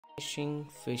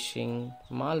Phishing,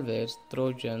 malwares,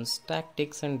 trojans,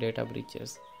 tactics and data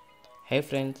breaches. Hey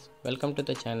friends, welcome to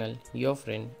the channel. Your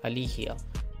friend Ali here.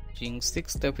 Watching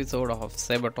 6th episode of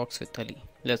Cyber Talks with Ali.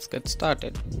 Let's get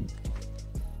started.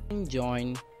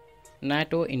 Join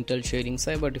NATO Intel Sharing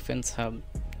Cyber Defense Hub.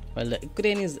 While the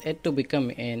Ukraine is yet to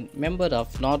become a member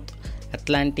of North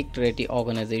Atlantic Treaty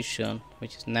Organization,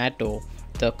 which is NATO,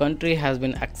 the country has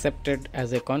been accepted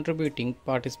as a contributing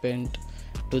participant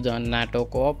to the NATO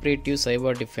Cooperative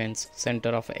Cyber Defense Center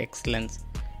of Excellence,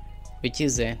 which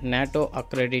is a NATO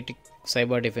accredited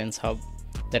cyber defense hub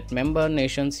that member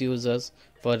nations uses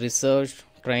for research,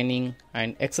 training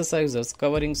and exercises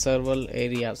covering several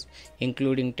areas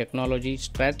including technology,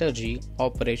 strategy,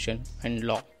 operation and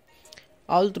law.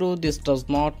 Although this does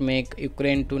not make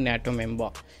Ukraine to NATO member,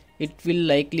 it will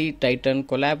likely tighten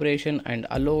collaboration and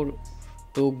allow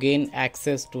to gain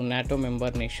access to NATO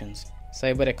member nations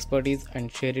cyber expertise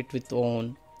and share it with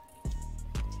OON.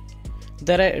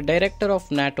 The director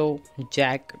of NATO,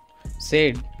 Jack,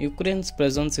 said Ukraine's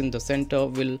presence in the center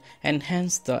will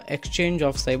enhance the exchange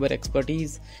of cyber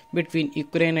expertise between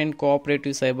Ukraine and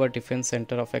Cooperative Cyber Defense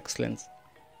Center of Excellence.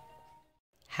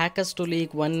 Hackers to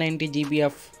leak 190 GB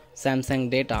of Samsung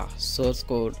data, source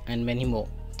code and many more.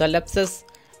 The lapses,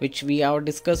 which we have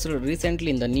discussed recently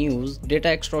in the news, data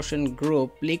extortion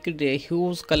group leaked a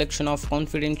huge collection of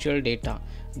confidential data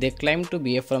they claim to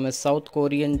be from a South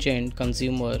Korean giant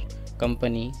consumer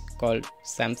company called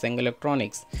Samsung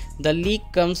Electronics. The leak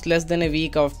comes less than a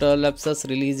week after Lapsus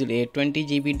released a 20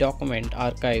 GB document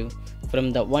archive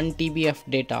from the 1 TB of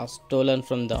data stolen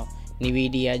from the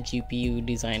NVIDIA GPU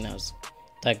designers.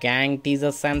 The gang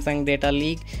teases Samsung data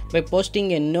leak by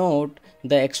posting a note.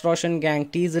 The extortion gang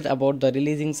teased about the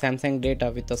releasing Samsung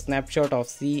data with a snapshot of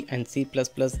C and C++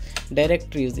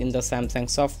 directories in the Samsung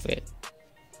software.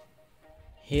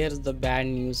 Here's the bad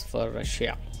news for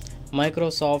Russia.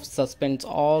 Microsoft suspends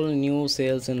all new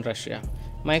sales in Russia.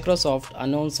 Microsoft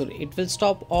announced it will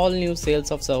stop all new sales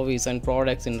of service and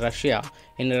products in Russia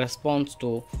in response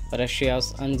to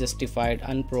Russia's unjustified,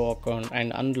 unprovoked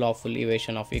and unlawful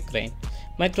invasion of Ukraine.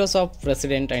 Microsoft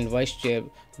President and Vice Chair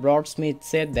Brad Smith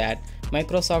said that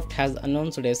Microsoft has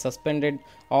announced they suspended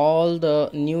all the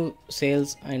new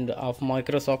sales and of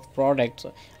Microsoft products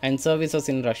and services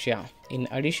in Russia. In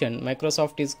addition,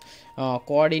 Microsoft is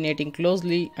coordinating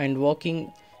closely and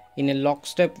working in a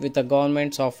lockstep with the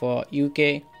governments of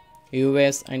UK,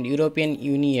 US and European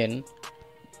Union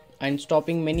and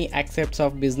stopping many aspects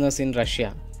of business in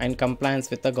Russia and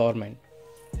compliance with the government.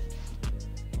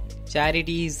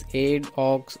 Charities aid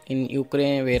orgs in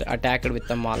Ukraine were attacked with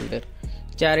the malware.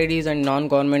 Charities and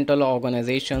non-governmental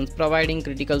organizations providing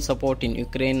critical support in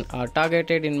Ukraine are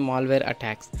targeted in malware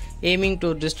attacks, aiming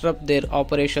to disrupt their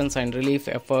operations and relief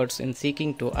efforts in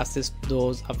seeking to assist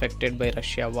those affected by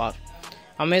Russia war.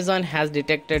 Amazon has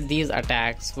detected these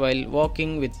attacks while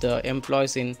working with the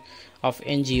employees of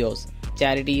NGOs,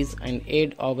 charities and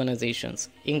aid organizations,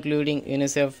 including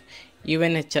UNICEF,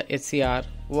 UNHCR,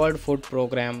 World Food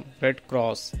Programme, Red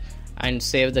Cross, and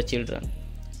Save the Children.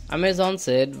 Amazon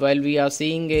said, while we are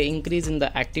seeing an increase in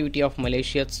the activity of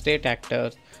malicious state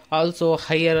actors, also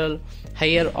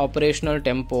higher operational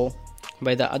tempo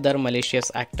by the other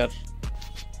malicious actors.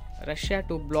 Russia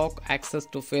to block access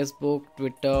to Facebook,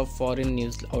 Twitter, foreign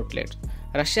news outlets.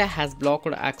 Russia has blocked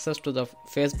access to the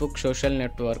Facebook social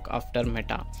network after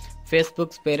Meta,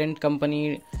 Facebook's parent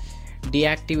company,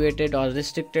 deactivated or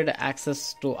restricted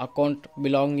access to account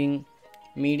belonging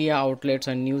media outlets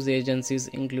and news agencies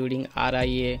including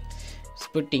RIA,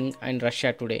 Sputnik and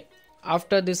Russia Today.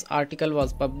 After this article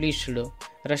was published,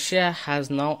 Russia has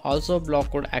now also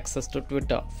blocked access to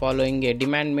Twitter following a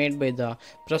demand made by the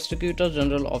Prosecutor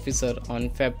General Officer on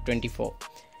Feb 24.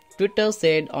 Twitter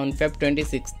said on Feb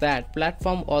 26 that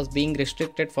platform was being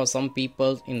restricted for some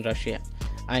people in Russia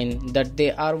and that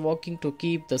they are working to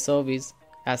keep the service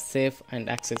as safe and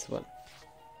accessible.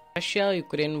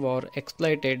 Russia-Ukraine war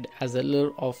exploited as a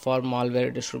lure for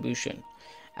malware distribution.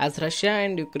 As Russia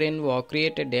and Ukraine war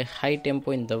created a high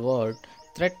tempo in the world,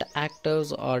 threat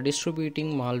actors are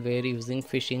distributing malware using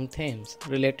phishing themes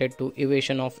related to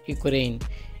invasion of Ukraine,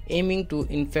 aiming to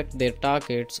infect their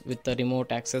targets with the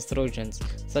remote access trojans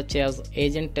such as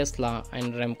Agent Tesla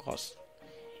and Remcos.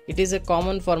 It is a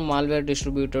common for malware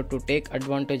distributor to take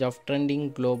advantage of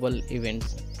trending global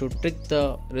events to trick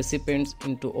the recipients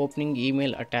into opening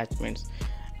email attachments,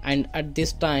 and at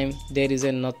this time there is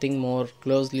nothing more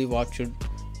closely watched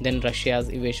than Russia's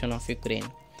invasion of Ukraine.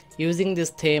 Using this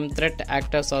theme, threat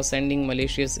actors are sending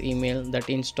malicious email that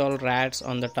install rats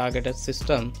on the targeted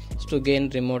system to gain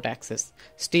remote access,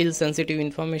 steal sensitive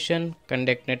information,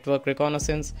 conduct network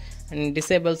reconnaissance, and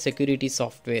disable security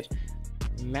software.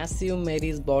 Massive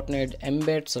Mary's botnet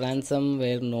embeds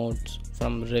ransomware nodes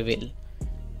from Reveal.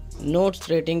 Nodes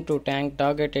threatening to tank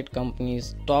targeted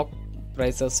companies' stock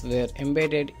prices were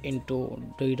embedded into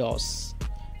DDoS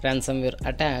ransomware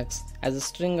attacks as a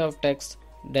string of text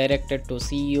directed to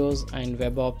CEOs and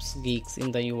WebOps geeks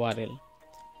in the URL.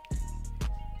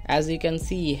 As you can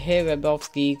see, "Hey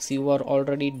WebOps geeks, you are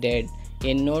already dead,"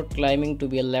 a note claiming to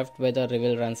be left by the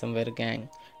Reveal ransomware gang,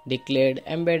 declared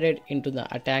embedded into the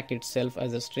attack itself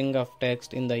as a string of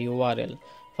text in the URL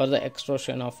for the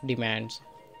extortion of demands.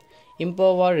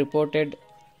 Imperva reported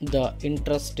the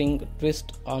interesting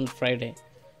twist on Friday.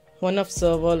 One of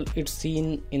several it's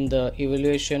seen in the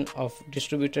evaluation of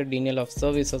distributed denial of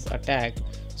services attack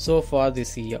so far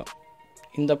this year.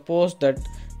 In the post that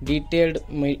detailed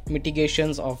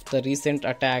mitigations of the recent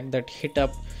attack that hit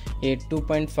up a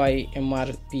 2.5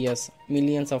 MRPS,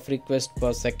 millions of requests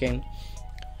per second,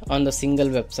 on the single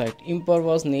website,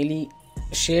 Imperva's Nelly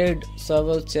shared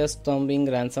several chest-thumping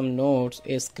ransom notes.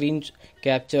 A screen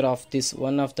capture of this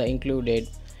one of the included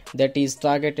that his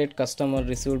targeted customer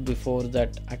received before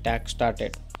that attack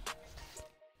started.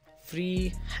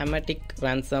 Free Hamatic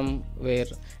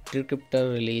ransomware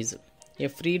decryptor released. A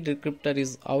free decryptor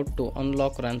is out to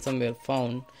unlock ransomware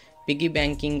found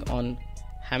piggybacking on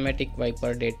Hamatic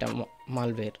Viper data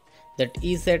malware that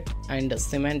ESET and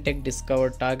Symantec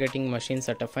discovered targeting machines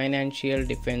at a financial,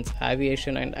 defense,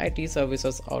 aviation, and IT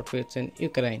services outfits in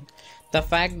Ukraine. The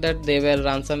fact that they were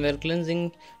ransomware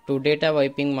cleansing to data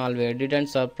wiping malware didn't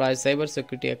surprise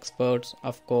cybersecurity experts,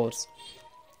 of course.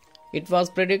 It was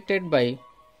predicted by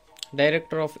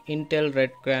Director of Intel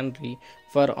Red Canary,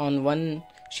 for on one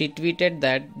she tweeted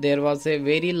that there was a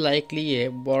very likely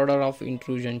a border of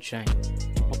intrusion shine.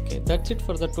 Okay, that's it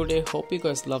for the today. Hope you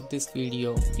guys love this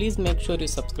video. Please make sure you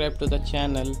subscribe to the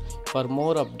channel for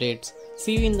more updates.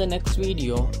 See you in the next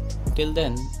video. Till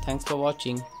then, thanks for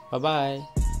watching. Bye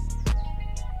bye.